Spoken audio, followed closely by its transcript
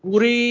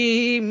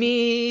Изгори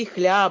ми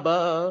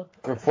хляба.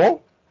 Какво?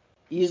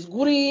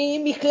 Изгори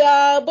ми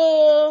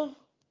хляба.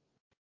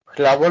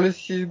 Хляба ли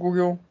си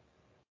изгорил?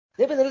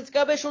 Не бе, нали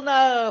така беше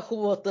една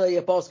хубавата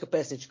японска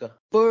песничка?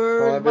 Това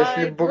не Burn беше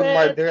ли my Burn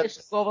My bread. Dread?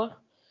 Беше такова.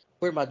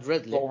 Burn my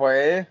dread ли? Това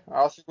е,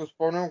 аз си го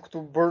спомням като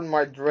Burn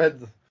My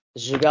Dread.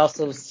 Живял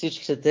съм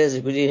всичките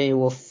тези години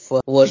в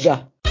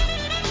лъжа.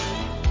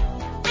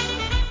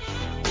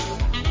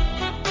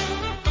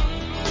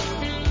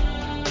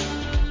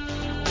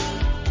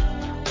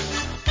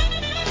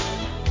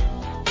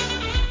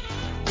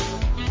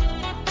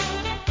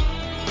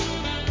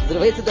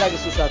 Здравейте, драги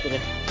слушатели!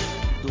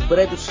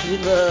 Добре дошли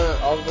на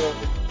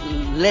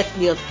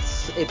летният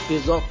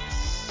епизод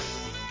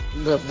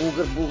на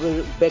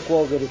Вулгар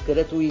Беклогъри,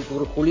 където и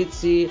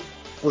върхолици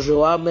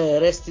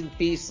пожелаваме Рест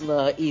пийс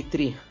на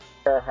E3.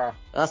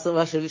 Аз съм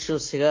вашия личен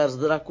сега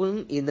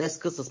Дракон и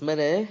днеска с мен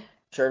е...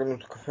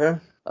 Черното кафе.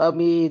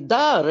 Ами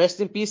да,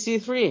 Рест пийс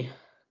E3.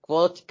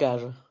 Какво да ти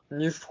кажа?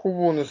 Нищо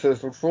хубаво не се е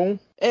случвало.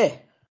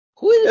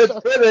 Хубави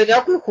неща.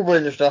 Някои хубави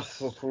неща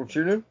са се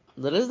случили.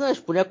 Нали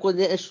знаеш, понякога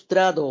нещо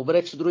трябва да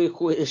обре, че други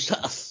хубави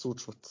неща се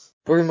случват.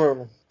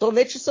 Примерно. То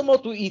не, че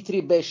самото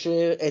E3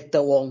 беше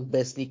еталон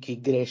без никакви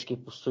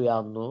грешки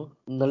постоянно.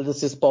 Нали да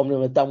се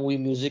спомняме там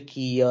Wii Music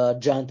и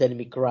Giant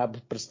Enemy Crab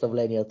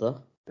представленията.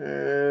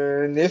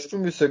 Нещо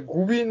ми се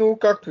губи, но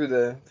както и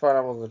да е. Това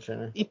няма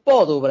значение. И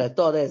по-добре,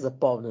 то не е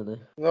запомнене.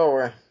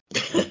 Добре.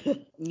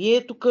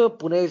 Ние тук,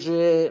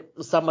 понеже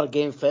Summer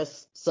Game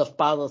Fest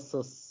съвпада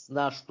с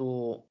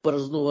нашето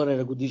празнуване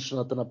на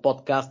годишната на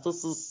подкаста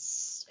с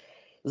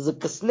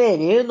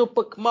закъснение, но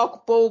пък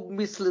малко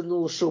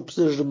по-мислено ще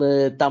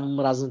обсъждаме там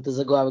разните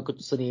заглавия,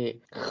 които са ни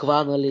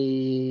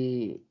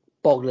хванали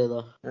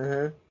погледа.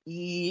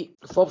 И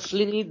в общи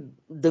линии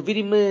да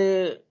видим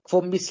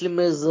какво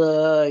мислиме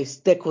за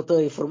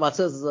изтеклата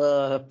информация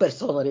за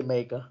Persona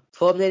ремейка.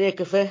 Твое мнение,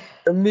 кафе?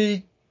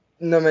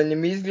 На мен не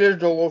ми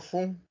изглежда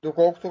лошо.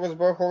 Доколкото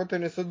разбира, хората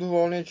не са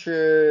доволни, че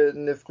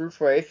не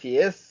включва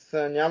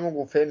FES, няма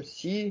го в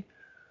MC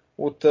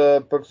от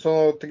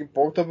Persona 3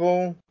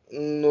 Portable,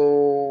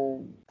 но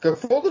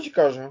какво да ти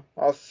кажа?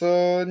 Аз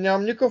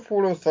нямам никакъв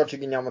проблем с това, че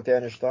ги няма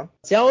тези неща.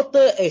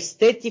 Цялата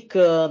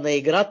естетика на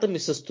играта ми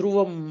се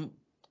струва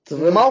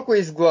малко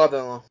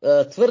изгладена.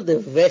 Твърде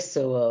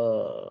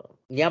весела.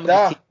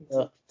 Няма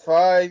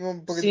това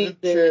имам предвид,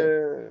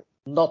 че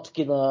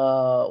нотки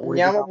на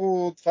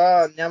оригинал.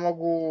 Няма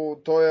го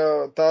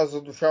тази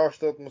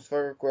задушаваща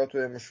атмосфера, която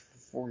имаш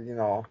в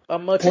оригинала.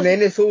 Поне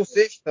не се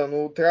усеща,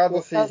 но трябва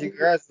да се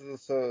изиграе, за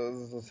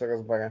да се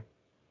разбере.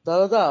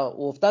 Да.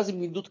 В тази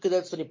минутка,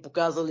 където са ни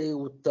показали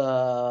от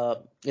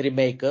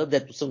ремейка,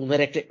 дето са го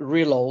нарекли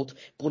Reload,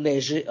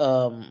 понеже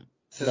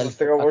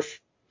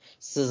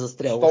се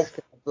застрелваш,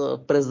 да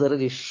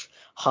презаредиш.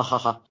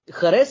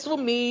 Харесва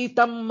ми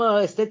там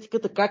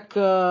естетиката, как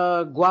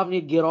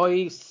главният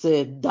герой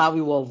се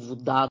дави във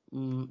вода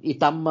и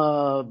там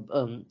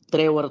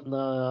трейлърът на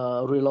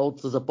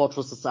Reload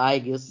започва с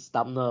Айгес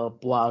там на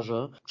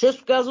плажа.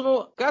 Често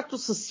казано, както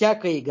с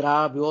всяка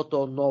игра, било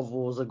то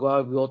ново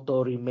заглавие, било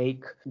то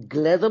ремейк,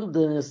 гледам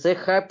да не се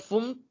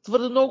хайпвам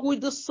твърде много и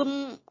да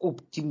съм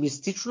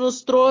оптимистично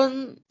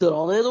настроен.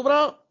 Трона е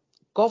добра.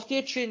 Кофти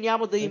е, че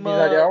няма да има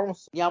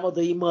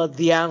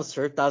The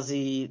Answer,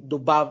 тази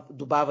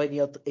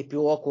добавеният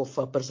епилог в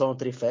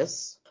Persona 3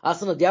 FES. Аз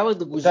се надявах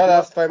да го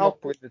изгладят.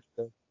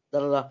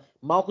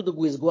 Малко да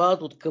го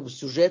изгладят от към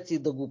сюжет и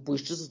да го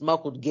поизчистят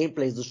малко от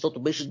геймплей, защото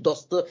беше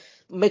доста,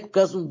 меко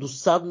казвам,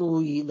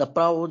 досадно и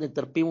направо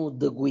нетърпимо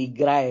да го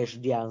играеш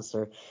The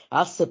Answer.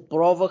 Аз се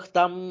пробвах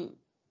там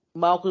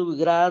малко да го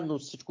играя, но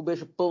всичко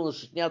беше пълна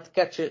шитня,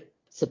 така че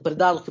се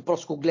предадох и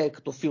просто го гледах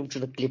като филмче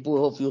на клипове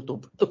в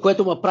YouTube,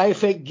 което ме прави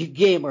фейк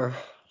геймър.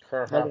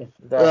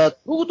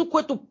 Другото,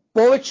 което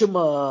повече ме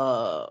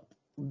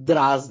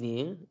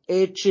дразни,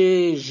 е,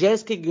 че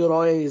женски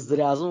герой е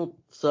изрязан от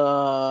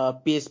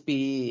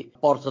PSP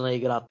порта на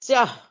играта.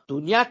 Сега, до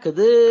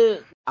някъде,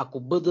 ако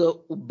бъда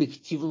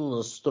обективно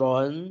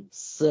настроен,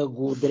 са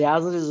го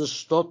отрязали,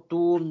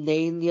 защото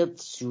нейният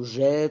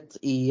сюжет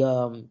и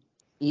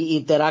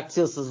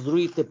интеракция с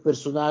другите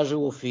персонажи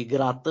в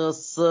играта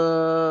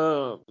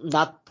са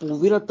над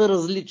половината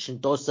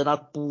различни. Тоест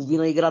над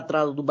половина игра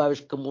трябва да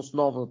добавиш към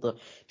основната,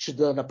 че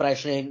да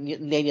направиш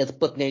нейният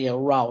път, нейният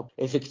раут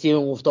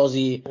ефективно в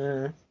този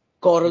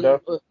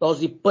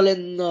този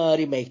пълен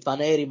ремейк. Това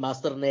не е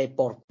ремастър, не е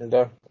порт.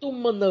 Това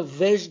ме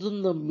навежда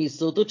на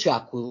мисълта, че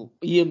ако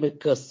имаме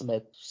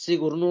късмет,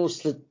 сигурно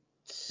след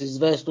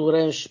известно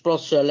време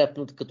просто ще е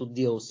лепнат като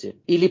DLC.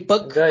 Или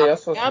пък,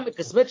 ако нямаме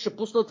късмет, ще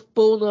пуснат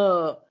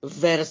пълна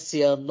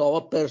версия,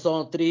 нова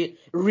Persona 3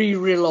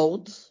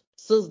 Re-Reload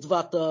с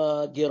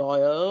двата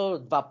героя,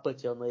 два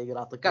пътя на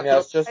играта.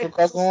 Аз често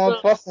казвам, на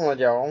това се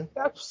надявам.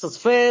 Както с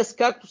FES,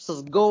 както с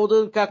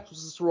Golden, както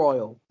с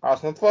Royal.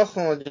 Аз на това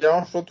се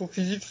надявам, защото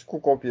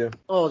физическо копие.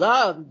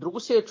 Друго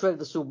си е човек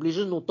да се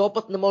оближи, но то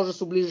път не може да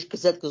се оближиш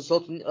касетка,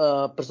 защото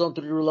Persona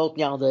 3 Reload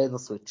няма да е на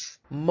Switch.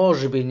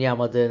 Може би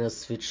няма да е на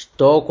Switch.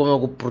 Толкова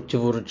много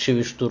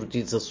противоречиви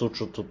щуротица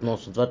случват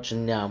относно това, че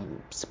нямам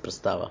се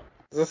представа.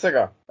 За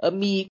сега.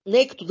 Ами,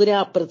 не като да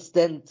няма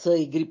прецедент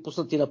игри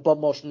пуснати на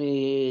по-мощен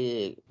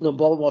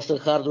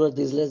хардуер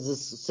да излезе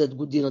след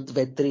година,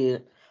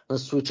 2-3 на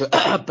Switch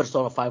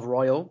Persona 5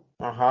 Royal.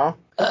 Аха.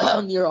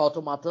 Nier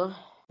Automata.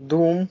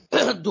 Doom.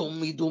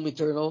 Doom и Doom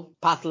Eternal.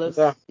 Pathless.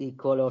 Да. И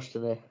кой ли още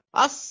не.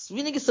 Аз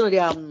винаги се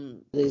надявам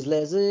да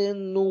излезе,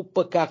 но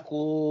пък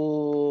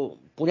ако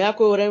по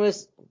някое време...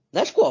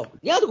 Знаеш какво?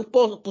 Няма да го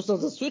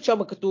пуснат за Switch,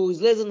 ама като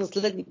излезе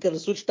наследника на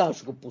Switch, там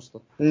ще го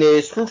пуснат. Не е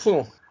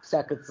изключено.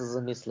 Сякът се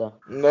замисля.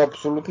 Да,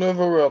 абсолютно е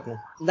вероятно.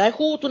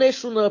 Най-хубавото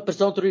нещо на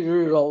Persona 3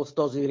 Reroll с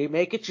този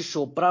ремейк е, че ще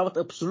оправят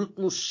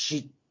абсолютно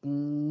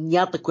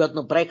шитнята, която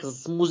направиха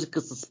с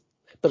музика с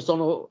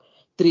Persona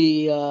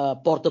 3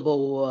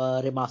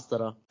 Portable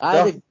ремастера.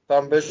 Да,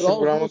 там беше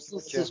голямо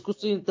с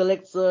изкуствен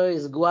интелект са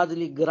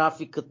изгладили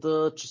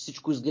графиката, че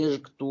всичко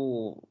изглежда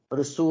като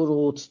ресур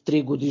от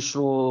 3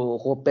 годишно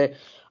хлопе.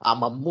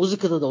 Ама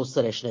музиката да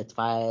усрещне,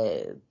 това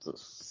е...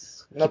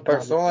 На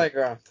Persona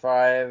игра,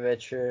 това е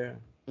вече...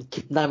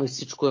 Кипнаме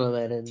всичко на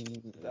мен.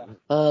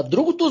 Да.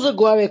 Другото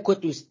заглавие,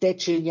 което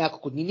изтече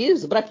няколко дни, ние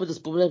забрахме да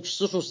споменем, че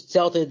всъщност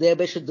цялата идея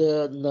беше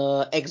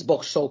на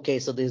Xbox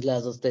Showcase да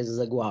излязат с тези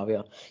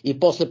заглавия. И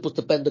после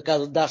постепенно да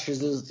казват, да, ще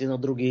излизат и на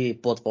други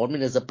платформи,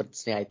 не се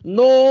притесняйте.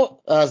 Но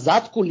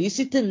зад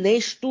колисите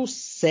нещо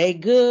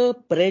Sega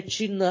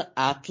пречи на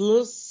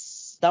Atlas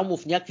там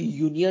в някакви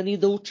юниони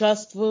да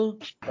участва.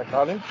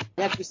 Така ли?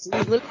 Някакви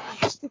съюз, нали,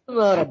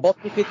 на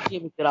работника и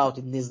такива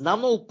работи. Не знам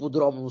много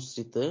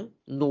подробностите,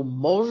 но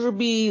може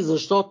би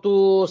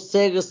защото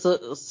сега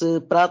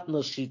се правят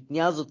на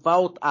шитня, затова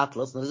от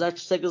Атлас. Нали знаеш,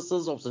 че сега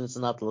са собственици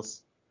на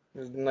Атлас?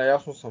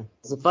 Наясно съм.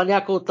 Затова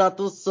някой от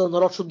Атлас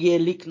нарочно ги е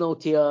ликнал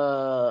тия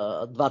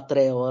 2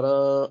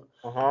 трейлера.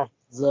 Ага.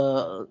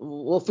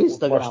 В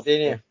Инстаграм.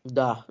 Отмъщение.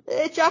 Да.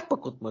 Чак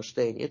пък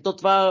отмъщение. То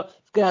това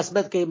в крайна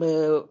сметка им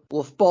е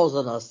в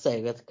полза на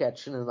Сега, така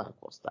че не знам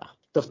какво става.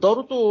 Та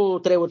второто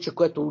трейлърче,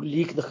 което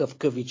ликнаха в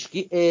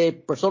кавички,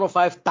 е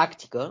Persona 5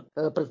 тактика.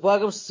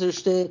 Предполагам се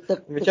ще е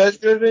Тя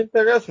изглежда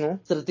интересно.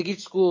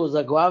 стратегическо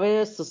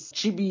заглавие с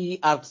чиби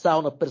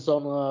артстайл на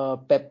Persona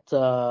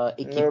 5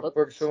 екипът.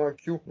 На Persona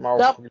Q.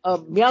 Малко. Да,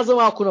 мяза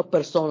малко на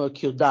Persona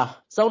Q,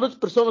 да. Само да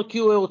Persona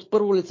Q е от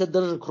първо лице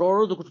държа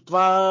крона, докато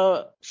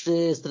това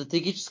ще е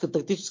стратегическа,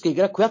 тактическа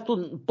игра,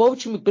 която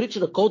повече ми прилича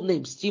на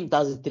Codename Steam,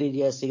 тази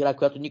 3DS игра,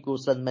 която никой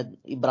освен мен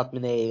и брат ми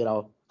не е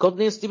играл.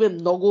 Codename Steam е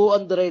много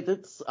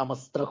underrated, ама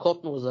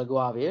страхотно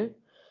заглавие.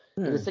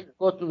 И всеки,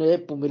 който не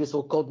е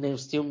помирисал Codename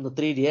Steam на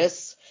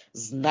 3DS,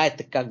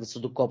 знаете как да се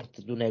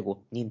докопате до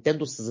него.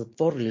 Nintendo са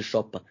затворили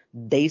шопа.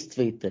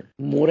 Действайте.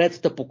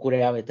 Моретата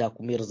покорявайте,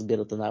 ако ми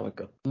разбирате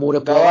навика.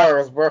 Да,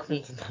 разбрах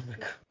ми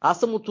навика. Аз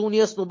съм от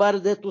уния снобари,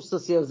 дето са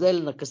си я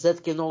взели на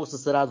касетки, много са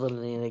се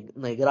радвали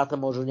на играта.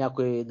 Може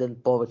някой ден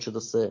повече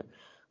да се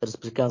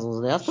разприказвам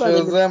за нея.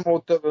 Ще взема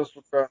от тебе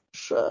сука.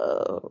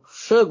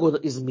 Ще го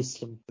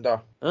измислим.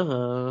 Да.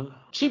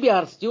 Chibi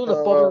Art стил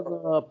напомня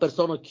на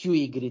Persona Q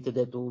игрите,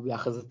 дето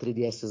бяха за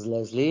 3DS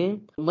излезли.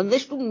 Ма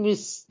нещо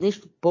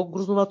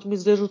по-грозновато ми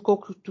изглежда,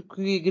 отколкото тук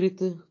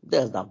игрите. Да,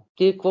 я знам.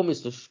 Ти какво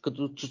мислиш,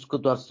 чисто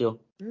като арт стил?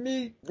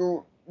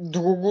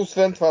 Друго,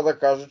 освен това да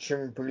кажа, че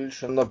ми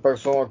прилича на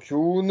Persona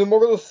Q, не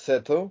мога да се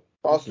сета.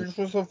 Аз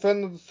лично съм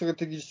фен на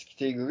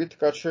стратегическите игри,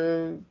 така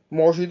че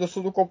може и да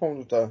се докопам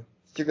до тая.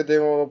 Стига да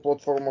има на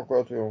платформа,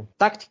 която имам.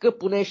 Тактика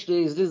поне ще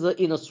излиза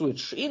и на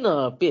Switch, и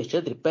на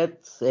PS4, 5,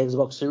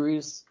 Xbox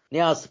Series.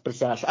 Няма да се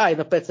пресяваш. И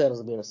на PC,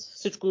 разбира се.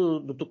 Всичко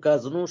до тук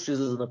казано ще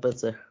излиза на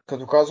PC.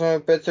 Като казваме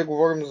PC,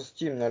 говорим за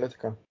Steam, нали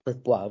така?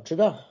 Предполагам, че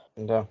да.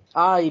 Да.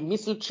 И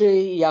мисля, че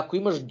и ако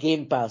имаш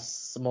Game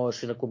Pass,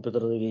 можеш и на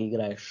компютъра да ги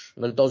играеш.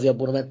 Нали, този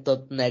абонамент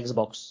на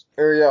Xbox.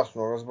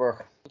 Ясно,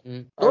 разбрах.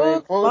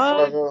 Какво да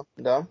кажа?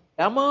 Да.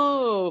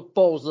 Няма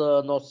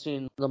полза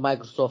носи на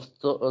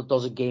Microsoft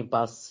този Game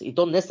Pass. И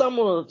то не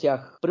само на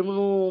тях.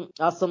 Примерно,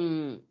 аз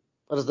съм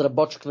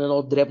разработчик на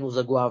едно дребно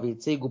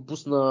заглавице и го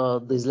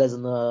пусна да излезе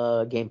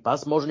на Game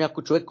Pass. Може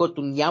някой човек,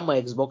 който няма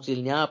Xbox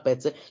или няма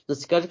PC, да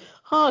си каже,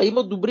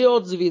 има добри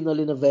отзиви,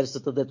 нали, на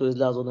версията, дето е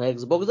излязла на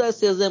Xbox, да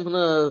си я взема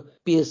на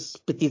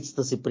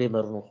PS5-цата си,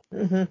 примерно.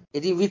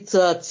 Един вид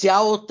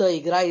цялата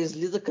игра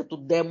излиза като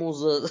демо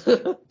за...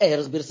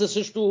 разбира се,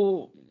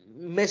 също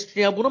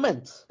месечния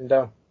абонамент.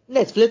 Да.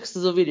 Netflix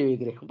за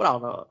видеоигри. Браво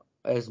на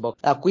Xbox.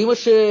 Ако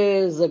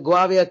имаше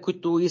заглавия,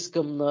 които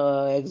искам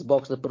на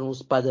Xbox, например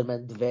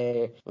Spider-Man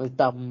 2,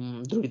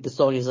 там другите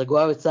Sony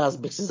заглавица, аз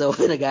бих се взел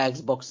веднага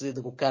Xbox и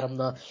да го карам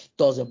на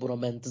този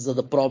абонамент, за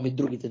да пробвам и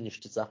другите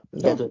нещица.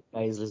 Дето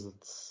така излизат.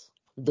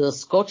 Да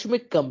скочиме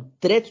към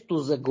третото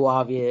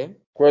заглавие,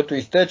 което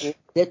изтече.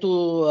 Дето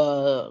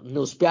не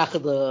успяха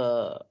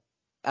да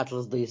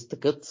Атлас да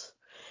изтъкат.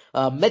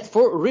 Met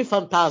for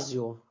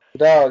Refantasio.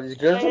 Да,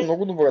 изглежда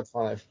много добре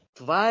това нещо.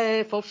 Това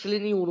е в общи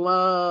линии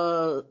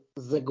онова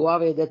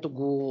заглавие, дето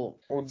го...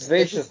 От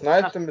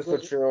 2016 мисля,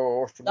 че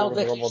още го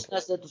разработва. Да, от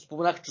 2016, дето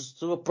споменах, че се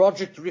струва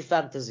Project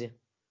Refantasy.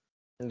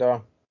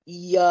 Да.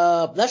 И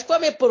знаеш каква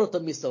ми е първата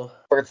мисъл?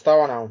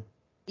 Представа нямам.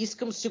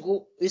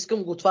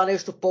 Искам го това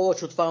нещо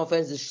повече от Final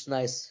Fantasy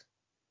 16.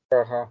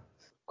 Аха.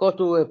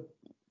 Който е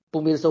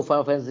помисъл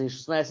Final Fantasy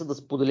 16, да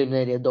сподели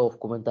мнение долу в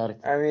коментарите.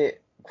 Ами,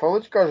 какво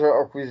да ти кажа,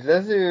 ако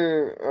излезе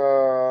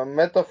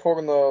метафор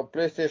на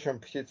PlayStation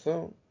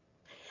 5,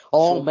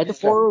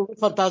 Metaphor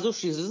Fantasy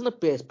ще излиза на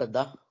PS5,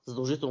 да.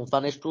 Задължително.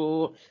 Това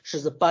нещо ще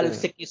запали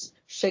всеки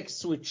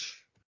Switch.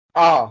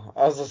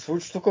 За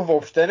Switch тук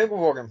въобще не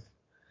говорим.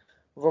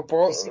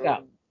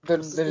 Да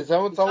не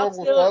вземат само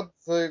го оставят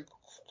за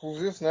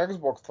ексклузив на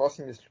Xbox, това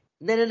си мисля.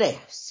 Не.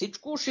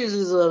 Всичко ще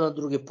излиза на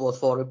други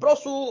платформи.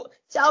 Просто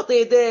цялата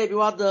идея е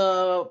била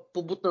да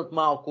побутнат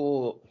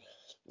малко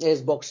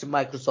Xbox и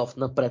Microsoft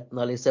напред,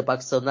 нали? Все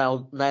пак са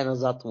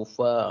най-назад в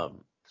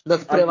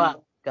надпревар,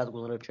 как да го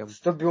наречем.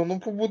 Стабилно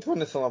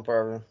побутване са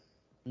направили.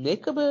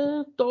 Нека бе,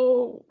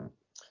 то...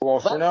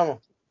 Лошо няма.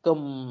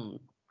 Към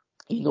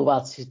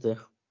иновациите.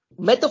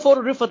 Метафора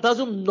Real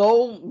Fantasy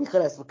много ми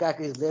харесва как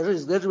изглежда.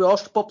 Изглежда ми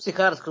още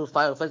по-психарска от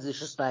Final Fantasy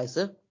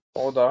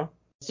 16. Да.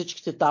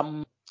 Всичките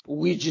там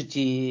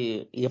уиджети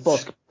и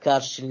японски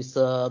качествени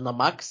са на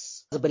макс.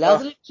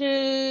 Забелязали ли,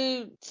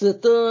 че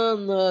цвета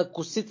на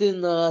косите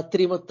на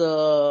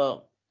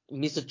тримата,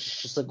 мисля, че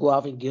ще са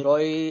главни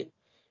герои,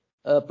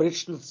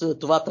 прилича на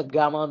цветовата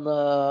гама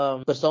на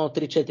Persona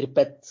 3,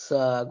 4,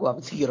 5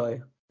 главните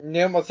герои?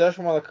 Няма, сега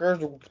ще ме накараш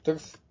да го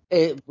потърся.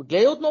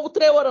 Гледай отново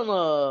трейлера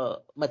на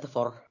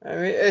Метафор.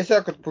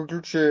 Сега като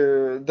приключи,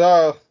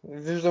 да,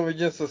 виждам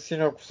един с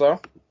синя коса.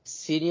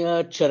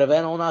 Синя,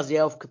 червена, онази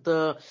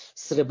елфката,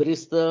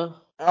 сребриста.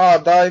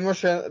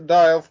 Имаше,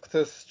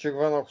 елфката с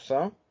червена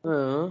коса.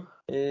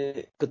 И...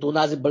 Като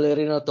онази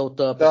балерината от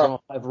Persona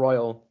 5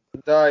 Royal.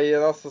 Да, и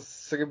една с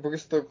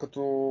сребриста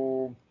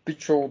като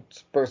пича от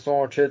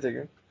Persona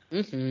 4.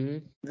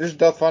 Виж,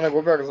 това не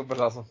го бях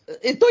забелязал.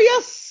 То и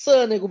аз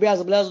не го бях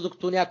забелязал,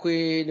 докато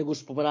някой не го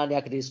спомена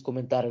някъде из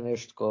коментари,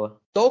 нещо такова.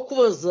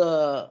 Толкова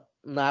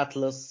на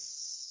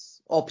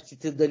Атлас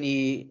опитите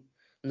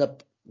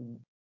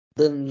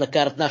да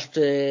накарат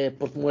нашите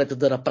портмонета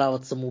да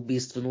направят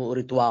самоубийствено,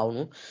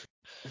 ритуално.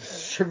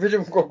 Ще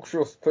видим колко ще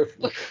успеш.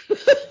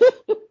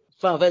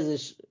 Това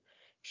влезе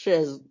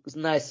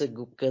 16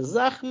 го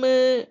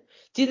казахме.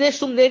 Ти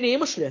нещо мнение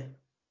имаш ли?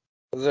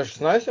 За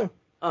 16?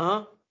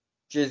 Ага.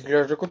 Че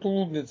изглежда като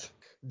лудница.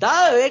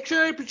 Да, екшен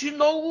RPG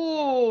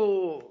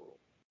много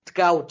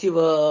така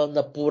отива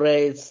на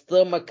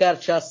поредицата, макар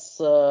че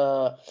аз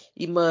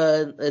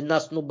има една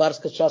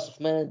снобарска част в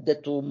мен,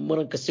 дето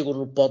мрънка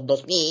сигурно под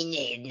нос.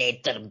 Не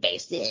е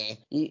turn-based, не.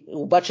 И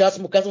обаче аз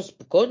му казвам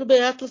спокойно,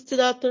 Atlas ти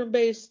дава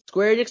turn-based,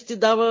 Square Enix ти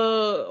дава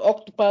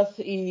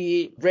Octopath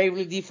и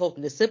Bravely Default,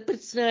 не се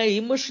притеснява,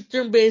 имаш и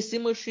turn-based,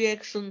 имаш и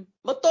екшен.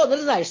 То,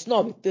 нали знаеш,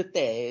 снобите,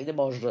 те не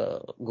можеш да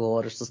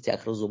говориш с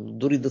тях разумно,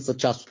 дори да са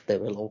част от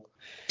тебе, лол.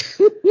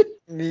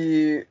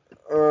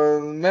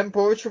 Мен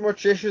повече ме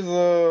чеше за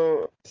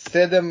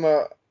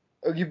 7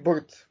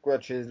 Rebirth,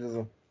 която ще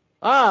излиза.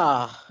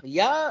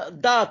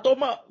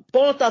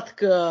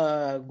 По-нататък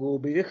го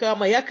обявиха,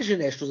 ама я кажи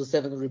нещо за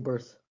 7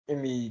 Rebirth.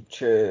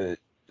 Че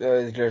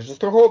изглежда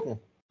страхотно,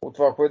 от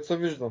това, което се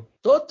вижда.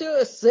 То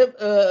е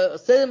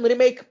 7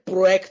 ремейк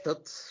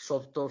проектът,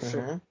 защото то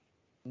ще...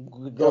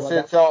 То си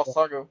е цяла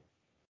сага.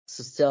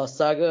 С цяла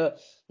сага.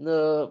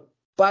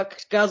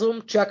 Пак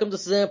казвам, чакам да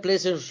се вземе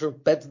PlayStation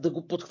 5 да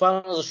го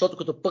подхвана, защото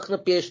като пъхна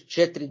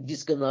PS4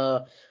 диска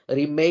на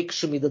ремейк,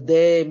 ще ми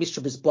даде, мисля,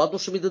 че безплатно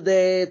ще ми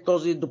даде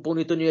този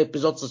допълнителния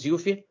епизод с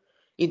Юфи.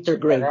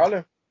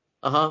 Integrate.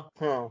 Ага.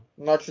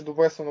 Значи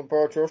добре съм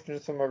направил, че още не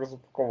съм я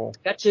разопаковал.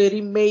 Така че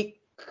ремейк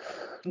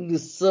не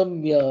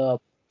съм я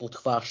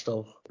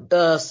подхващал.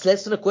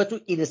 Следствие на което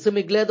и не съм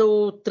и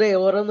гледал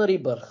трейлера на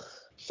Rebirth.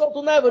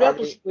 Защото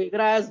най-вероятно ще го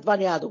играя, с 2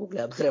 няма да го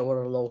гледам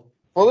трейлера на лоу.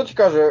 Какво да ти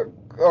кажа,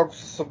 ако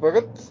се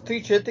съберат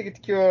 3-4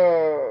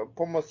 такива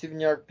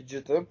по-масивни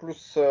RPG-та,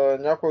 плюс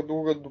някоя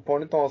друга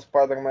допълнителна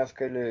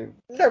Spider-Man-ска или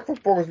някаква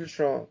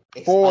по-различна,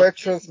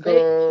 по-екшенска...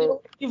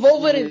 И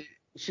Wolverine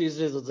ще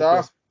излизат за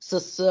това.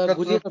 С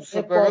година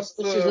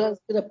по-после ще излязат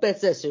на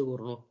PC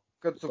сигурно.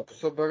 Като се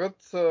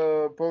съберат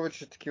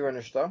повече такива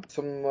неща,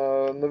 съм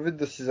на вид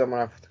да си взема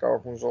някаква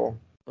такава конзола.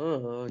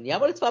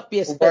 Няма ли това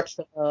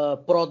PS5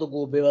 Pro да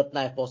го убиват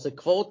най-после?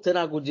 Какво от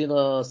една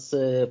година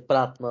се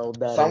правят на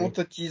удари? Само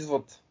да ти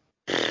изват.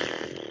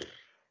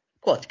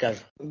 Какво ти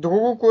кажа?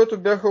 Друго, което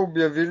бяха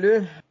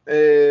обявили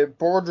е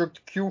Project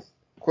Q,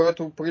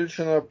 което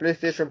прилича на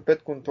PlayStation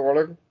 5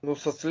 контролер, но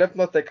с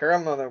слепнат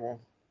екран на него.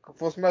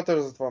 Какво смяташ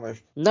за това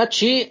нещо?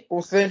 Значи...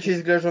 Освен, че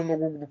изглежда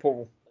много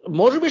глупово.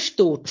 Може би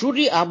ще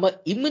очуди, ама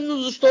именно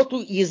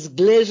защото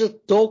изглежда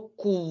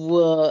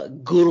толкова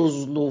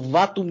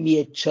грозновато ми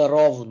е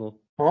чаровно.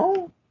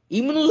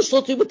 Именно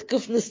защото има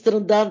такъв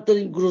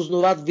нестандартен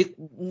грозноват вид,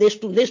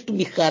 нещо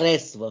ми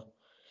харесва.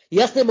 И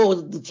аз не мога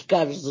да ти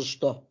кажа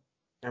защо.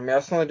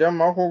 Аз се надявам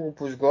малко го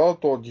поизгладят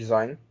този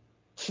дизайн.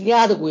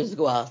 Няма да го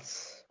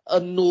изгладят.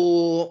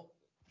 Но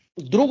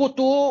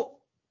другото,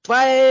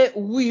 това е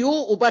Wii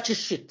U, обаче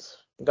shit.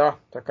 Да,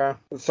 така.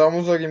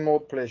 Само за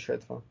Remote Play ще е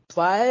това.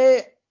 Това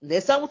е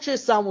не само, че е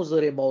само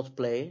за Remote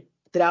Play,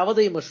 трябва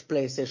да имаш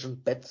PlayStation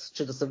 5,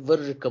 че да се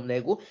върже към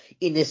него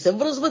и не се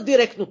връзва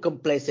директно към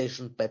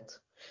PlayStation 5.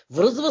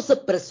 Връзва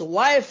се през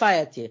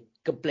Wi-Fi ти.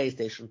 към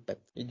PlayStation 5.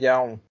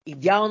 Идеално.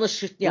 Идеална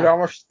шитня.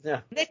 Голяма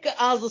щитня. Нека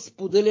аз да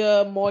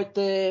споделя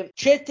моите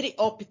 4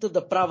 опита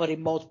да правя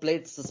Remote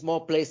Play с моя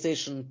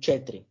PlayStation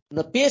 4.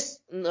 На PS...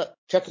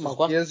 Чакай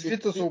малко. С PS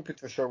Vita се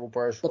опитваш да го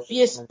правиш. На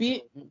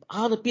PSP...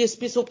 на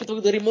PSP се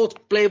опитвах да Remote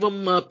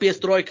Playвам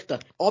PS3-ката.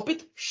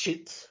 Опит?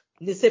 Shit.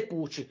 Не се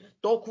получи.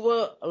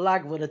 Толкова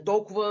лагване,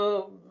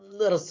 толкова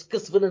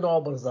разкъсване на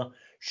образа.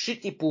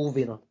 Shit и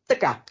половина.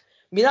 Така.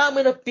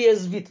 Минаваме на PS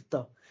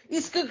Vita-та.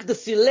 Исках да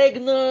си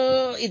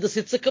легна и да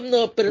се цъкам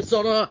на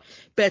Persona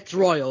 5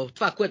 Royal.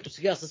 Това, което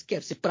сега с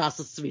кеф си правя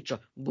с свича.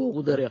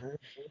 Благодаря.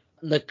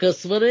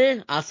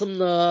 Накъсване. Аз съм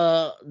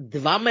на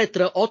 2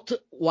 метра от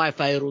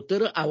Wi-Fi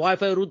рутера, а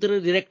Wi-Fi рутера е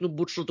директно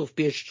бучното в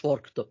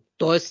PS4-ката.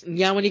 Тоест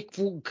няма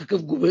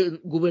никакъв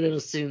губене на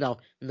сигнал.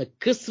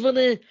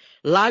 Накъсване,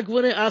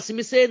 лагване. Аз си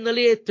мисля,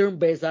 нали е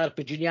turn-based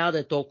RPG, няма да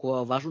е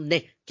толкова важно.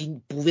 Не, ти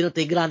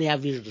половината игра не я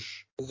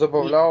виждаш.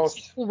 Забавлява се.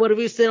 Всичко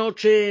върви с едно,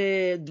 че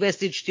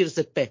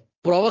 240p.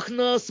 Пробвах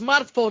на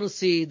смартфона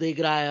си да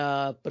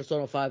играя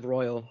Persona 5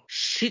 Royal.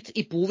 Шит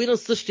и половина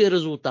същия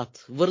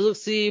резултат. Вързах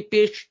си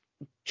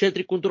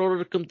PS4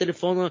 контролера към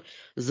телефона,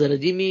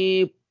 заради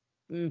ми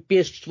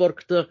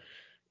PS4-ката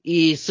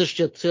и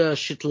същият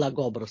шит лаг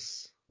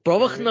образ.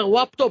 Пробвах на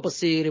лаптопа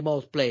си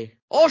Remote Play.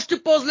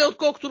 Още по-зле,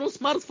 отколкото на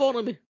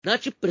смартфона ми.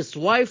 Значи през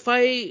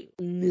Wi-Fi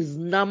не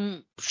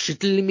знам,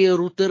 шит ли ми е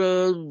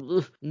рутера,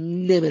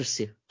 не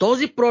мерси.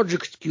 Този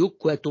Project Q,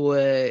 което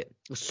е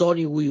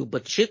Sony Wii U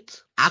but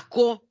shit,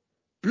 ако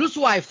плюс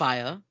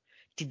Wi-Fi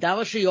ти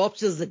даваше и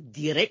опция за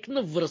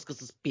директна връзка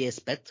с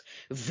PS5,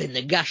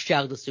 веднага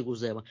щях да си го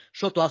взема.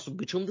 Защото аз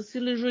обичам да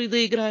си лежа и да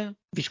играя.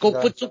 Виж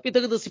колко пъти се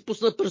опитах да си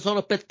пусна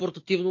Persona 5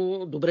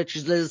 портативно, добре, че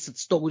излезе след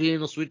 100 години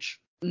на Switch.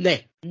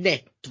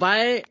 Не.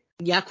 Това е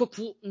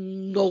някакво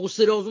много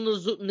сериозно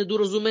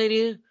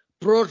недоразумение.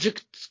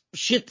 Project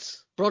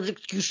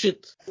Q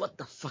shit. What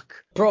the fuck?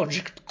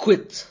 Project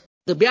Quit.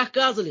 Да бях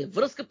казали,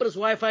 връзка през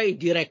Wi-Fi и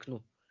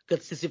директно.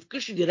 Като си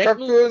вкъщи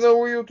директно... Както е на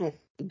Wii U-то.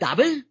 Да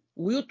бе,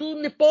 Wii U-то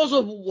не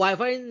ползва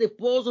Wi-Fi, не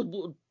ползва...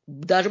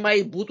 Даже май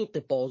и Bluetooth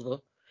не ползва.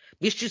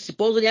 Виж, че си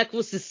ползва някаква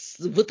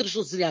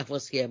вътрешна си някаква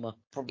схема.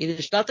 И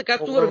нещата,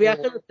 както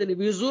вървяха на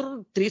телевизор,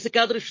 30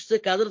 кадра,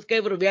 60 кадра, така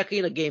и вървяха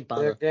и на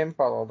геймпада.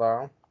 Геймпада,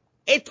 да.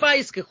 Това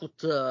исках от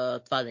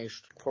това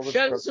нещо.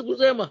 Щях да се го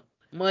взема.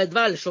 Ма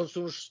едва ли,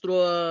 защото ще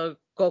струва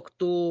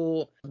колкото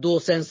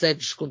DualSense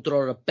Edge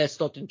контролера,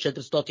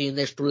 500-400 и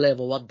нещо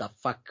лева, what the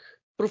fuck.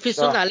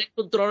 Професионален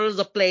контролер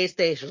за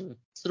PlayStation.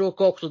 Струва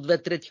колкото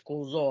 2/3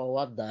 конзола,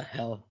 what the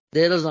hell.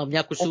 Да знам,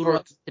 някой сигурно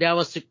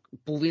трябва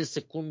половин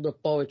секунда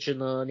повече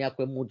на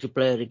някоя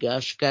мултиплеер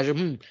игра. Ще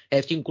кажем,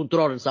 ефтин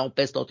контролер, само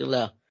 500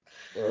 лева.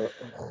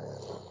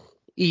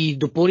 И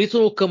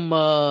допълнително към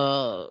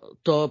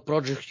този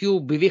Project Q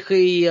обявиха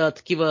и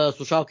такива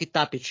слушалки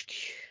тапички.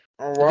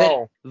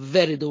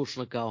 Very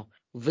дължна као.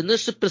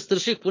 Веднъж се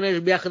престраших,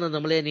 понеже бяха на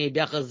намаление и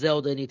бяха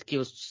Zelda и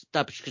такива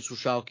тапички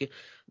слушалки.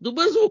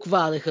 Добър звук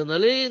вадеха,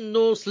 нали?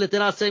 Но след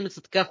една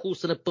седмица така хубаво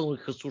се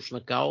напълниха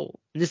слушна као.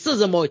 Не са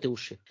за моите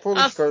уши.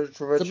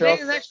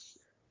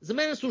 За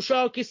мен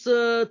слушалки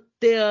са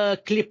те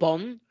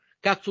клип-он,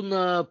 както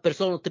на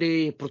Persona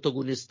 3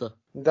 протагониста.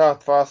 Да,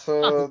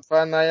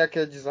 това е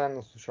най-якият дизайн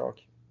на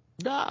слушалки.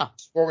 Да.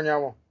 Спор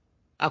няма.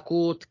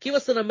 Ако такива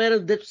се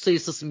намерят, дето са и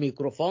с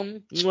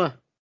микрофон,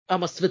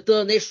 ама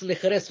света нещо не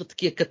харесва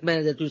такива като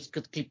мен, дето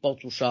искат клип-он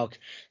слушалки.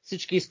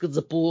 Всички искат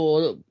за по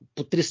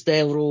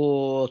 300 евро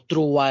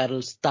True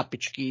Wireless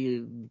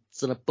тапички,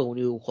 са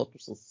напълни ухото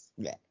с...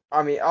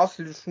 Ами аз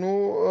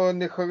лично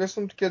не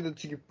харесвам такива да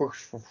ти ги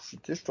пършиш в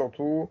ушите,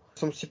 защото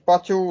съм си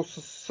патил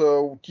с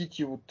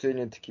отити от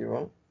едни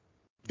такива.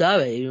 Да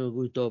бе, има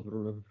го и този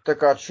проблем.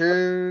 Така че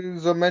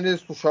за мен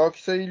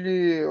слушалки са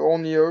или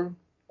on-ear,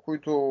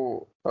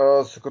 които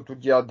са като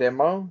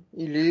диадема,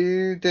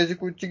 или тези,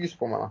 които ти ги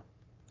спомена.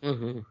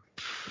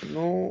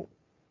 Но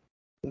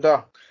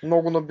да,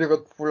 много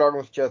набират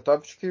популярност тия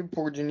тапчики,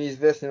 поради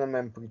неизвестни на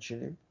мен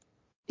причини.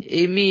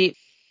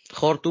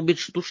 Хората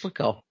обичат ушна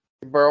као.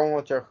 Браво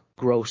на тях.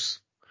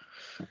 Gross.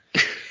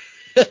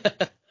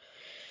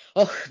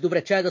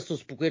 Добре, чай да се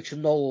успокоя, че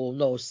много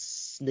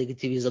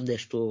негативизъм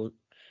нещо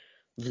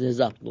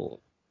внезапно.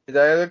 И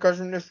да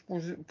кажем нещо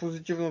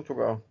позитивно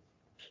тогава.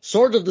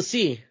 Sword of the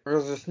Sea.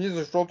 Разясни,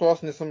 защото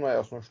аз не съм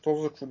наясно. Що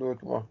за чудо е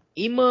това?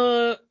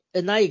 Има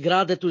една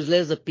игра, дето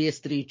излезе за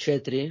PS3 и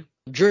 4.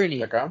 Journey.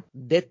 Така?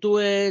 Дето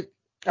е...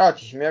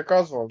 ти си ми я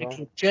казвал, да.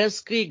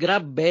 Приключенска игра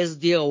без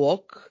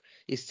диалог.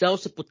 Изцяло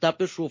се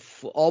потапяш в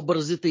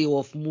образите и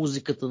в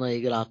музиката на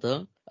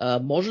играта.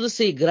 Може да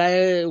се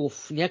играе в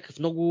някакъв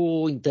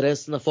много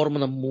интересна форма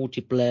на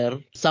мултиплеер.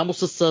 Само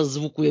с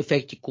звукови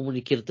ефекти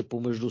комуникирате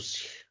помежду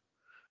си.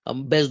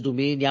 Без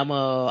думи,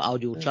 няма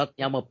аудиочат,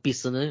 няма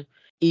писане.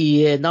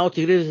 И една от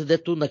игрите,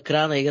 дето на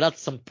края на играта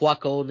съм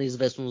плакал,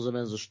 неизвестно за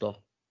мен защо.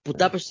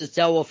 Потапяш се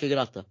цяло в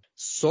играта.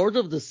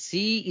 Sword of the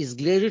Sea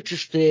изглежда, че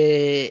ще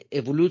е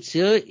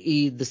еволюция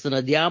и да се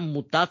надявам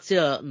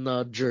мутация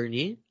на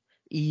Journey.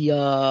 И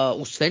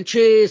освен,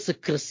 че са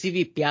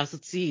красиви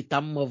пясъци и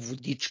там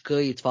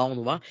водичка и това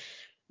онова,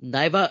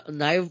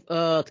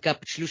 Така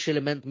печеливш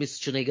елемент, мисля,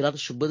 че на играта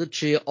ще бъде,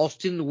 че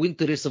Остин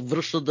Уинтъри се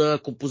връща да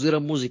композира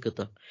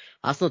музиката.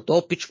 Аз на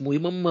този пич му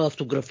имам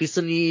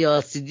автографисани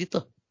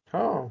CD-та.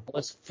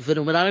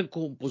 Феноменален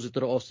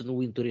композитор Остин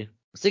Уинтъри.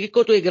 Всеки,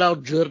 който е играл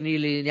Journey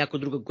или някой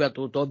друга,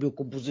 която той е бил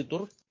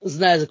композитор,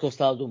 знае за какво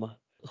става дума.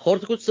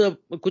 Хората,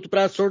 които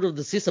правят Sword of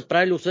the Sea, са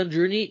правили освен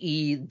Journey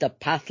и The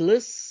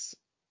Pathless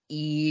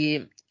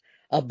и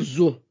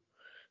Abzu.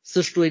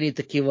 Също едни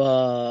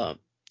такива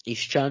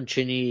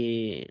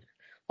изчанчени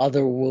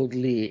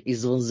otherworldly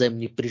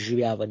извънземни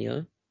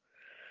преживявания.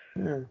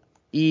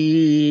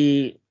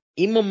 И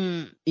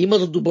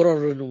имат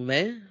добро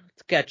реноме,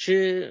 така че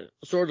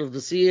Sword of the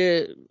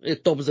Sea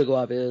е топ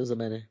заглавие за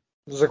мене.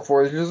 За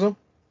какво излиза?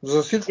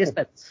 За всичко?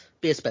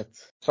 PS5.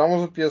 Само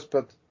за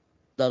PS5?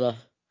 Да.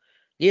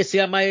 Ние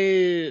сега май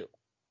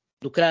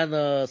до края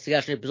на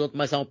сегашния епизод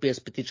май само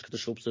PS5-ичката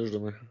ще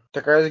обсъждаме.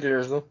 Така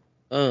изглежда.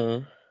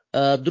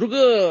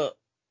 Друга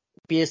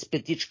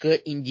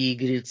PS5-ичка инди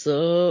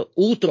игрица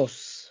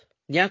Ултрос.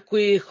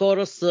 Някои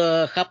хора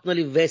са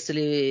хапнали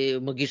весели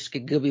магически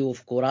гъби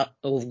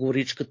в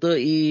горичката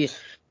и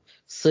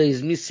са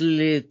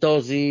измислили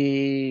този,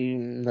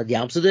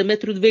 надявам се да е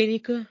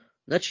метроидвейника.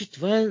 Значи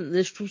това е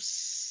нещо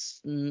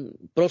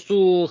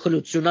просто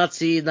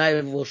халюцинации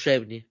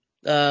най-вълшебни.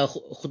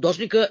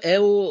 Художника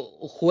Ел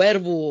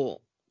Хуерво,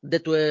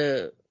 дето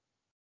е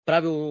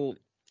правил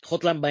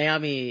Hotline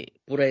Miami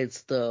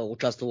поредицата,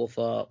 участвал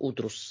в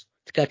Утрос.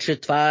 Така че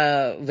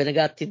това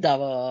веднага ти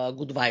дава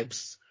good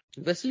vibes.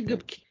 Весели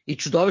гъбки. И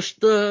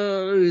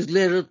чудовищата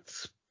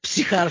изглеждат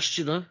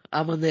психарщина,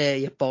 ама не е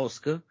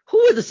японска.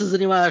 Хубаво е да се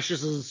занимаваш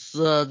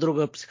с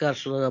друга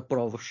психарщина да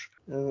пробваш.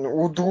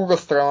 От друга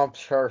страна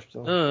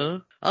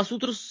психарщина. Аз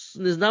утре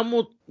не знам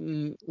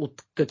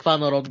от каква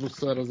народност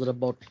са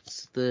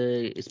разработчиците.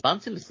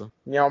 Испанци ли са?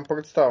 Нямам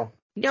представа.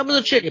 Няма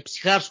значение,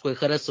 психарско е,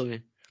 харесва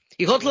ми.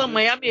 И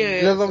Hotline Miami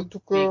е...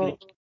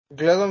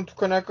 Гледам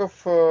тук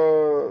някакъв...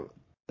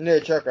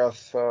 Не, чакай,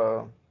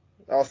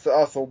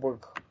 аз се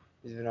обърках.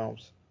 Извинявам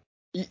се.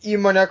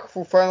 Има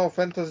някакво Final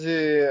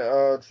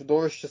Fantasy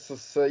чудовище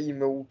с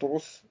име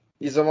Ултрос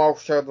и за малко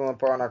ще да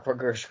направя някаква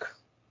грешка.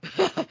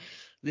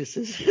 Не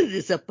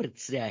се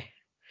притесняй.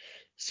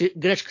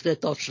 Грешката е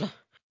точна.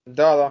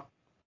 Да.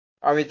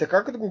 Ами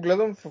така като го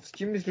гледам в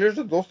Steam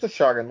изглежда доста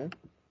шарено.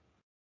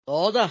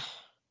 О, да.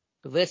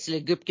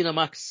 Весели гъбки на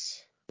Макс.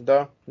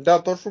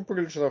 Да, точно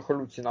прилича на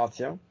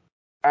халюцинация.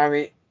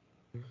 Ами,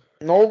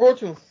 много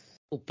готино.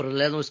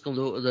 Определено искам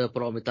да я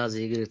пробвам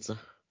тази игрица.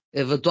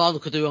 Евентуално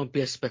като имам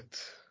PS5.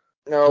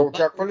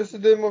 Очаква ли се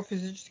да има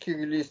физически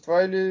релиз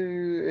това или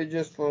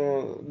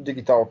единствено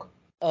дигиталка?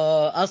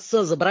 Аз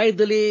забравих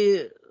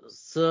дали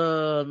са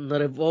на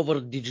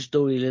Revolver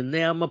Digital или не,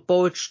 ама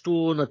повечето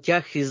на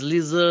тях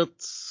излизат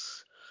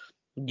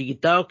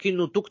дигиталки,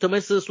 но тук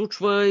там се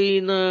случва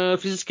и на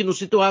физически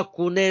носител,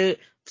 ако не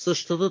в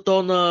същата,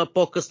 то на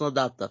по-късна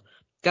дата.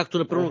 Както,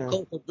 например,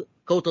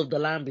 Cult of the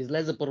Lamb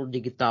излезе първо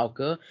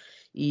дигиталка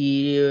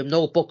и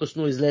много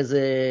по-късно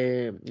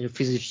излезе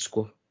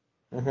физическо.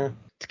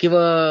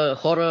 Такива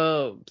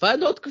хора... Това е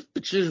едно такъв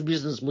впечатлиш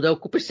бизнес модел.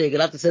 Купиш се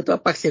играта, след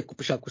това пак си я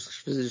купиш, ако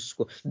искаш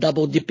физическо.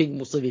 Дабл дипинг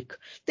му се вика.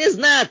 Те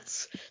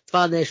знаят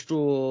това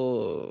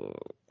нещо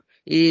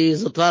и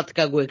затова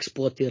така го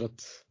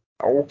експлоатират.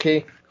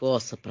 Окей. Какво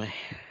се прави?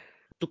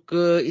 Тук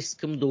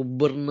искам да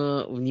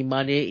обърна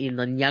внимание и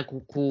на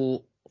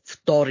няколко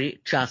втори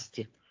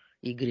части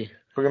игри.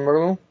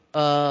 Примерно?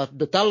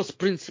 The Talos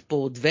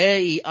Principle 2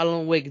 и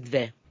Alan Wake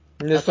 2.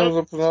 Не съм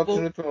запознат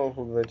нито на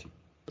от двете.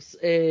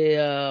 Е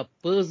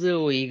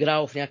пъзел и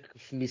играл в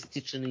някакъв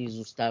мистичен и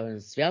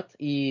изоставен свят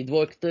и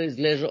двойката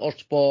изглежда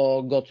още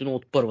по-готино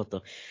от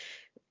първата.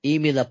 И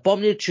ми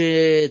напомня,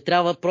 че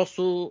трябва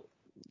просто...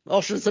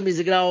 Още не съм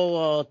изиграл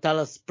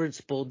Talos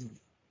Principle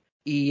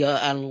и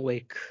Alan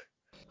Wake.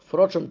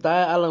 Впрочем,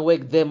 тая Alan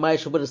Wake 2 май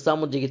ще бъде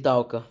само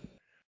дигиталка.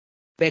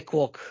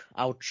 Backlog,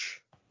 ауч.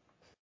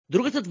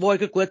 Другата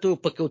двойка, което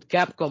пък е от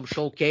Capcom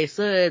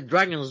Showcase е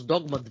Dragon's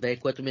Dogma 2,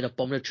 което ми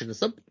напомня, че не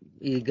съм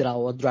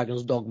играл Dragon's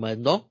Dogma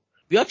 1.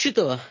 Била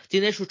читава. Ти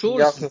нещо чува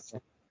ли си?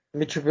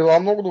 Че била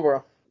много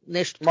добра.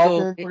 Нещо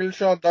малко ми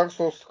прилича на Dark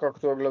Souls,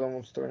 както я гледам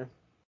отстрани.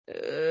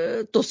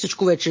 То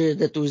всичко вече,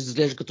 дето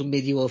изглежда като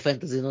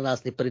Medieval Fantasy на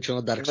нас, ни прилича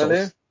на Dark Souls.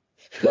 Дали?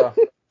 Да.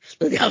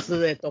 Надявам се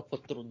да е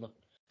толкова трудно.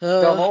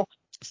 Но...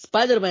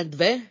 Spider-Man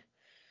 2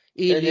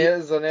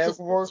 или... за нея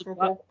говорихме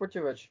колко пъти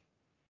вече.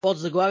 Под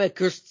заглавие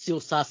Cursed Seal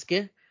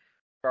Sasuke.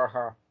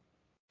 Аха.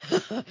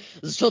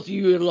 Защото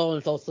Юир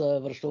Лоуентъл се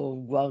връща в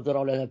главната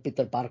роля на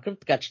Питър Паркър,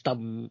 така че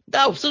там...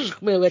 Да,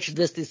 обсъждахме вече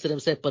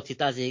 270 пъти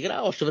тази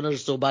игра, още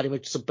веднъж се обадиме,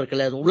 че съм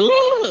прекалено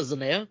за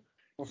нея.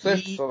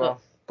 Усеща, да.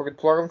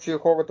 Предполагам, че и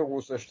хората го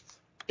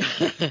усещат.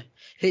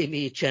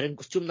 Черен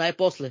костюм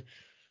най-после.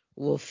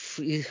 В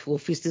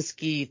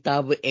истински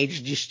там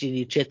HD ще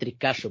ни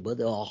 4K ще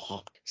бъде.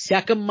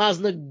 Всяка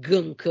мазна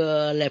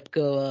гънка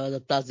лепка на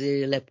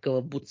тази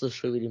лепкава буца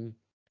ще видим.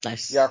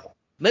 Nice. Яко.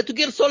 Metal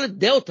Gear Solid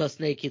Delta,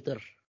 Snake Eater.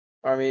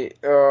 Ами,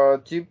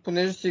 ти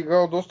понеже си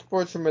играл доста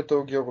повече Metal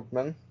Gear от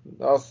мен,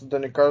 аз да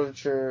не кажа,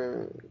 че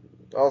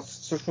Аз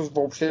всъщност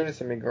въобще не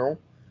съм играл.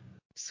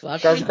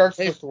 Сващаш, Как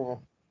се струва?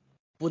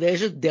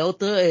 понеже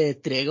Делта е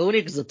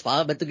триъгълник,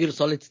 затова Metal Gear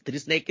Solid 3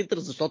 Snake Eater,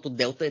 защото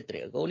Делта е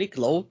триъгълник,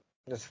 лол.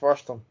 Не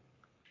схващам.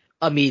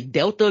 Ами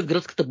Делта,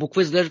 гръцката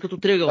буква изглежда като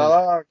триъгълник.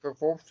 Да,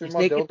 какво общо има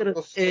Snake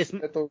Делтата с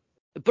Eater Metal?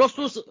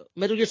 Просто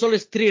Metal Gear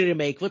Solid 3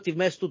 ремейкват и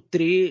вместо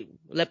 3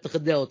 лепнаха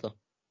Делта.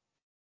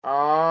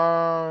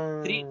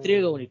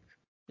 Триъгълник.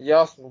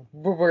 Ясно.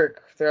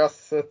 Бубрек, трябва да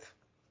се сет.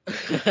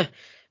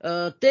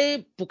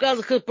 Те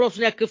показаха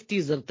просто някакъв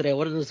тизър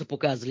трейлър, да са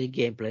показали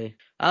геймплей.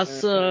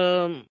 Аз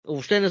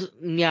въобще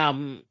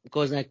нямам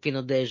кой знае какви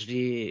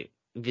надежди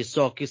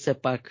високи, все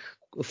пак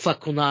в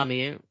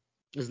Konami,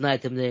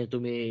 знаете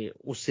мнението ми,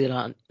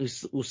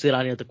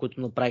 усиранията,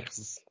 които направиха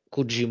с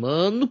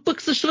Коджима, но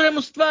пък също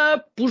време с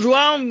това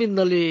пожелавам ми,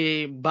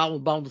 нали,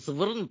 бавно да се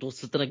върнат в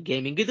света на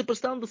гейминга и да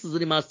престанат да се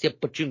занимават с тия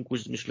пачинко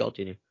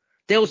измишлетини.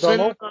 Те освен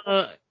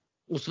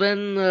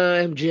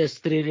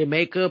MGS3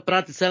 ремейка,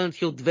 правят и Silent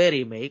Hill 2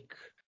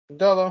 ремейк.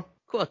 Да.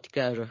 Какво ти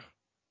кажа?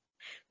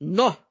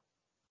 Но,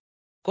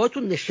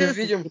 който не ще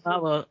се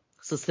занимава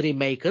с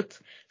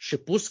ремейкът,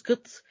 ще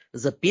пускат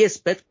за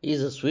PS5 и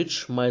за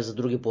Switch, май за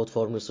други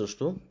платформи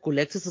също,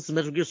 колекция с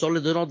Metal Gear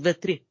Solid 1,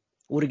 2, 3.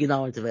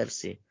 Оригиналните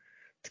версии.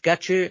 Така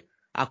че,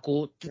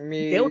 ако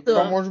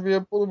това може би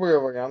е по-добрия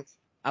вариант.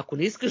 Ако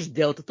не искаш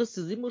Делтата,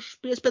 си взимаш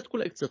PS5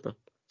 колекцията.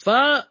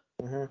 Това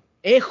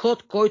е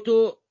ход,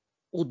 който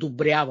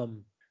одобрявам.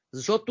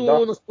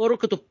 Защото наскоро,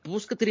 като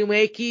пускат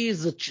ремейки,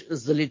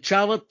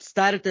 заличават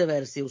старите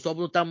версии.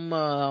 Особено там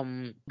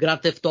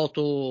Grand Theft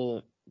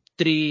Auto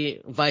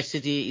 3, Vice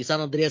City и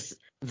San Andreas.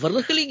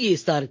 Върнаха ли ги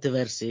старите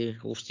версии?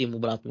 Въобще им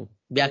обратно.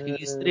 Бяха ги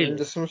изстрели.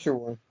 Не съм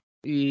сигурен.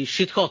 И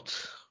shit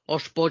hot.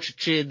 Още повече,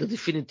 че The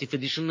Definitive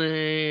Edition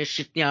е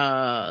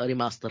шитня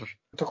ремастър.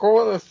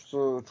 Такова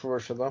нещо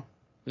чуваше, да.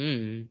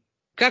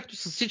 Както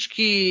с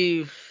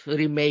всички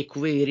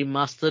ремейкове и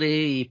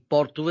ремастъри и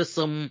портове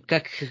съм,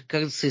 как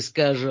да се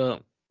изкажа,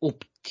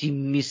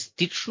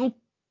 оптимистично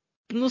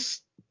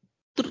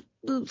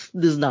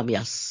не знам и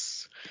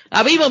аз.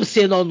 Имам си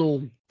едно на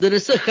ум. Да не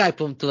се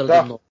хайпвам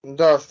твърде много.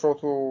 Да,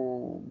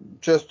 защото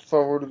често това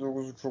води до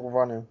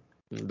разочарование.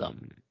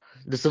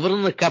 Да се върна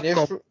на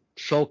Capcom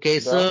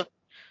шоукейса.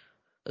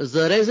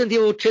 За Resident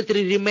Evil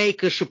 4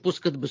 ремейка ще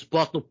пускат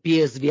безплатно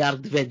PSVR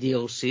 2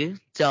 DLC.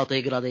 Цялата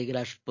игра да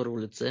играеш в първо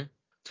лице.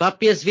 Това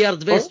PSVR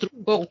 2 е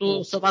струва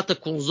колкото самата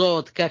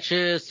конзола, така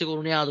че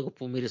сигурно няма да го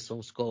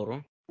помирисвам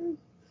скоро.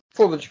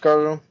 Какво да ти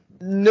кажа?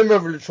 Не ме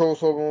влича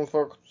особено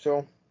това като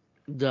цяло.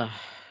 Да.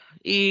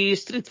 И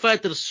Street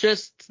Fighter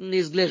 6 не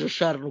изглежда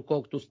шарно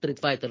колкото Street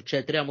Fighter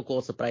 4, ама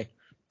какво се прави?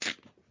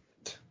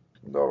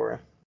 Добре.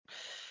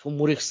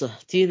 Уморих се.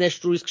 Ти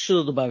нещо искаш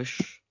да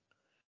добавиш?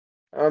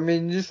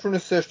 Нищо не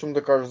сещам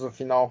да кажа за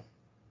финал.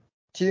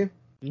 Ти?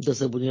 Да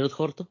се абонират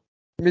хората?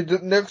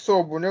 Нека се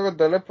абонират,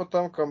 да лепат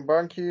там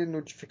камбанки,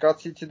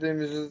 нотификациите да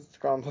им излизат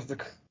така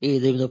нататък. И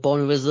да им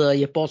напомним за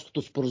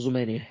японското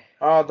споразумение.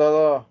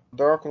 Да.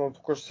 Дракона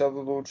тук ще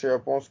сяда да учи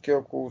японски,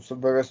 ако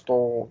събере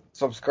 100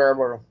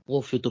 сабскрайбъра.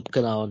 В YouTube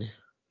канала ни.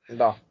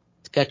 Да.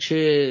 Така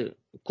че,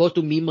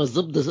 който ми има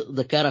зъб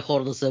да кара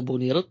хора да се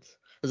абонират,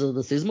 за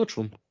да се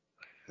измъчвам.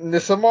 Не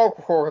са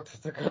малко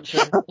хората, така че...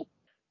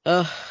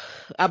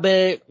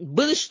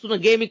 Бъдещето на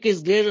гейминга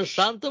изглежда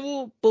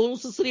шантаво, пълно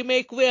с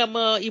ремейкове,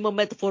 ама има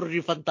метафора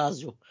и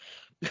фантазио.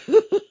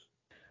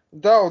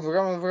 Да, от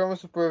време на време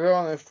се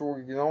появява нещо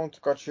оригинално,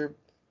 така че...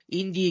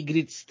 Инди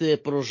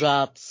игриците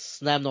продължават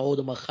най-много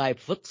да ме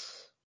хайпват.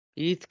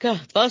 И така,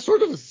 това е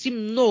сложно да си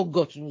много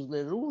готино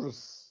изглежда.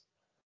 Ужас.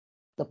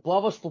 Да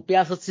плаваш по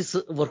пясъци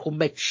върху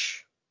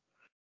меч.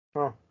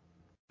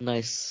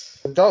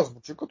 Найс. Да,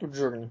 звучи като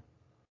Journey.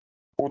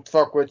 От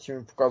това, което си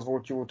ми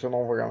показвал ти от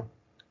едно време.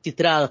 Ти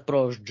трябва да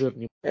пробваш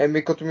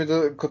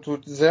Journey. Като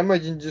взема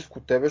един диск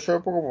от тебе, ще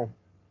я пробвам.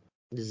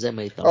 Не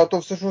взема и там.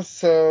 То всъщност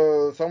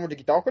само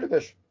дигиталка ли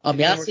беше?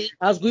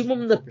 Аз го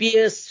имам на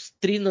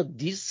PS3 на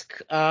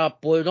диск, а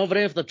по едно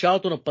време в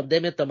началото на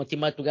пандемията, ама ти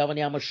май тогава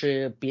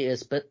нямаше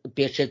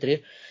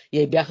PS4,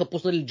 и бяха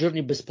пуснали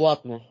Journey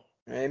безплатно.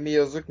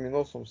 Язък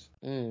минал съм си.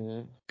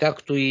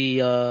 Както и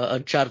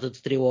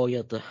Uncharted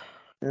трилогията.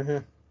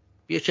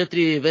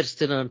 PS4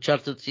 версиите на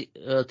Uncharted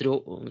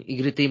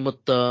игрите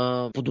имат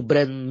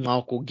подобрен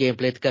малко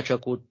геймплей, така че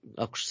ако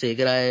ще се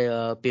играе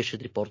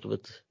PS4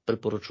 портовете,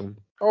 препоръчвам.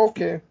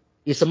 Окей.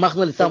 И са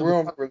махнали там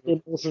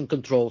motion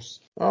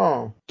controls.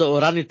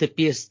 Ранните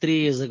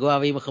PS3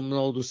 заглавия имаха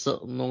много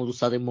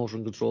досаден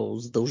motion control,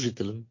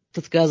 задължителен.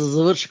 Така, за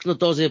завършик на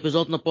този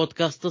епизод на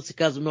подкаста си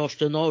казваме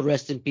още едно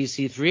Rest in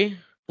Peace E3.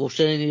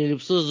 Въобще не ни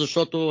липсва,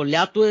 защото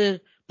лято е,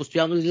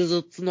 постоянно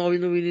излизат нови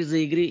новини за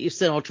игри и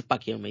все едно, че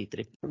пак имаме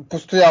E3.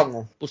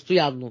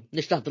 Постоянно.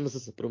 Нещата не са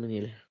се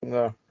променили.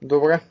 Да.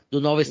 Добре.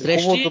 До нови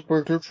срещи. Хубаво да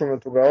приключваме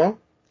тогава.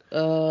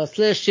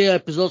 Следващия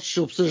епизод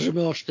ще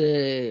обсъждаме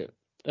още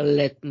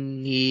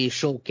летни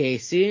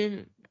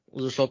шоукейси,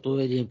 защото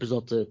един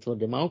епизод е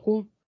твърде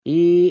малко.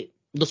 И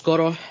до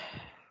скоро.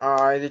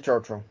 Айде,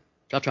 чао.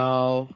 Чао.